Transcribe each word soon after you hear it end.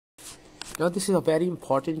Now this is a very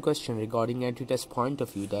important question regarding anti-test point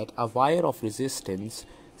of view, that a wire of resistance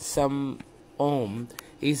some ohm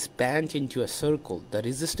is bent into a circle. The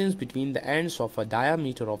resistance between the ends of a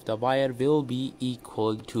diameter of the wire will be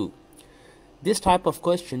equal to. This type of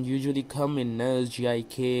question usually come in NMDCAT,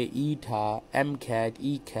 GIK, ETEA, MCAT,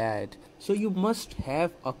 ECAT. So you must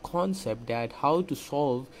have a concept that how to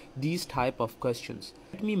solve these type of questions.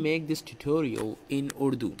 Let me make this tutorial in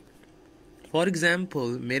Urdu. For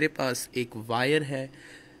example, मेरे पास एक wire है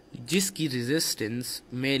जिसकी resistance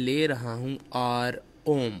मैं ले रहा हूँ R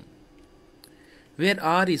ohm, where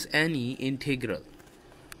R is any integral.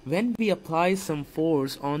 When we apply some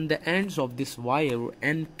force on the ends of this wire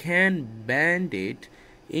and can bend it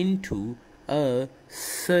into a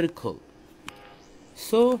circle,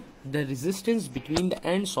 so the resistance between the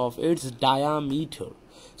ends of its diameter.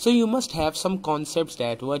 So you must have some concepts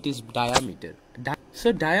that what is diameter.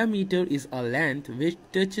 So diameter is a length which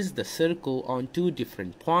touches the circle on two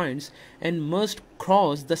different points and must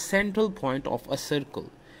cross the central point of a circle.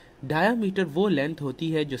 Diameter वो length होती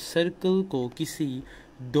है जो circle को किसी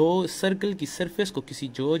दो circle की surface को किसी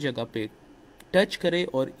दो जगह पे टच करे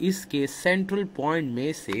और इसके सेंट्रल पॉइंट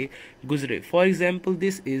में से गुजरे. For example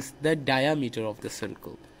this is the diameter of the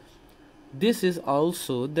circle. This is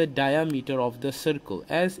also the diameter of the circle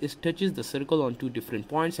as it touches the circle on two different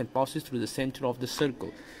points and passes through the center of the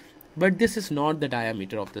circle. But this is not the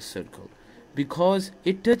diameter of the circle because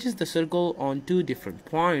it touches the circle on two different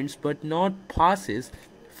points but not passes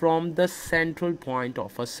from the central point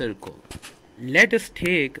of a circle. Let us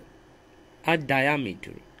take a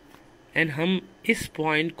diameter and हम इस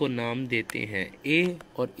point को नाम देते हैं A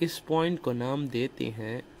और इस point को नाम देते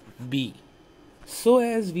हैं B. So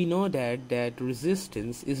as we know that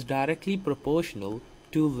resistance is directly proportional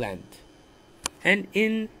to length, and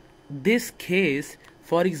in this case,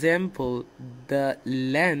 for example, the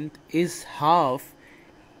length is half,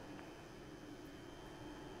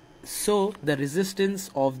 so the resistance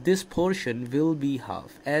of this portion will be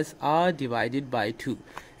half as R divided by 2,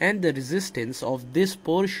 and the resistance of this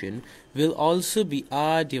portion will also be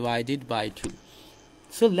R divided by 2.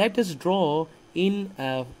 So let us draw in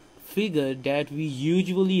a figure that we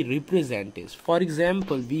usually represent is. For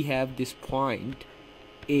example, we have this point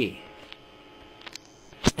A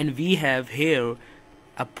and we have here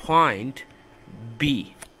a point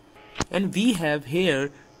B, and we have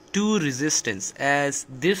here two resistance as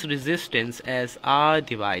this resistance as R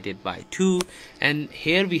divided by 2, and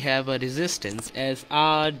here we have a resistance as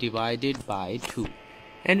R divided by 2,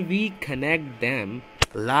 and we connect them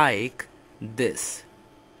like this.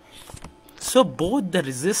 So both the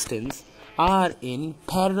resistance are in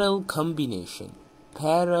parallel combination.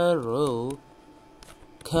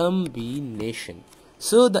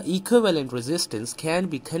 So the equivalent resistance can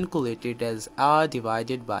be calculated as R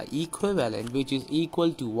divided by equivalent, which is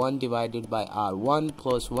equal to 1 divided by R1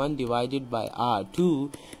 plus 1 divided by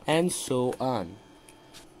R2 and so on.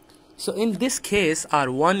 So in this case,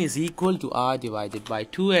 R1 is equal to R divided by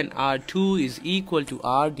 2 and R2 is equal to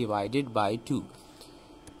R divided by 2.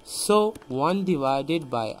 So 1 divided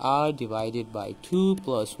by R divided by 2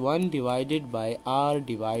 plus 1 divided by R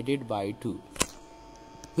divided by 2,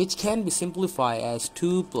 which can be simplified as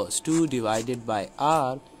 2 plus 2 divided by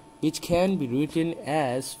R, which can be written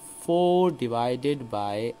as 4 divided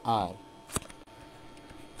by R.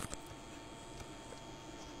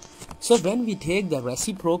 So when we take the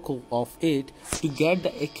reciprocal of it to get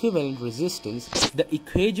the equivalent resistance, the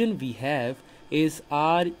equation we have is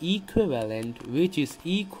R equivalent, which is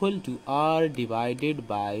equal to R divided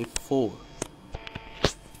by 4.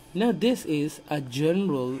 Now this is a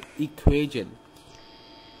general equation.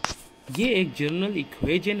 ये एक general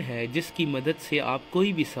equation है जिसकी मदद से आप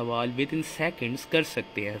कोई भी सवाल विद इन सेकेंड्स कर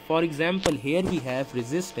सकते हैं. For example here we have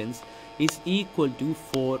resistance is equal to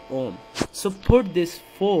 4 ohm. So put this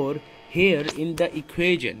 4 here in the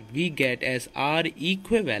equation. We get as R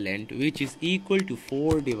equivalent, which is equal to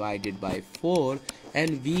 4 divided by 4,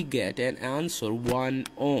 and we get an answer 1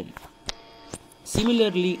 ohm.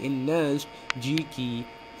 Similarly in NMDCAT, GIK,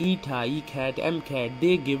 ETEA, ECAT, MCAT,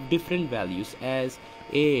 they give different values as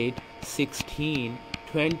 8, 16,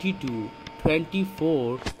 22,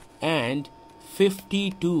 24 and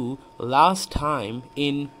 52 last time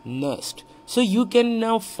in NMDCAT. So you can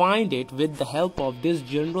now find it with the help of this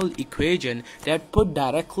general equation that put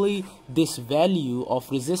directly this value of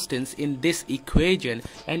resistance in this equation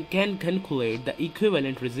and can calculate the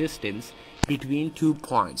equivalent resistance between 2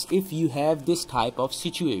 points if you have this type of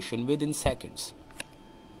situation within seconds.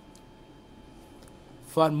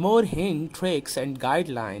 For more hint, tricks and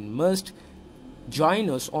guideline, must join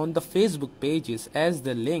us on the Facebook pages as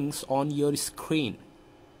the links on your screen.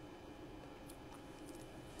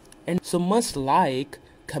 And so must like,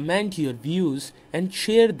 comment your views and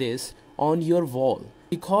share this on your wall,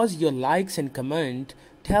 because your likes and comment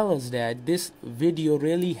tell us that this video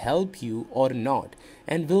really helped you or not,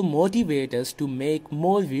 and will motivate us to make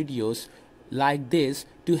more videos like this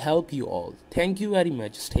to help you all. Thank you very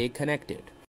much. Stay connected.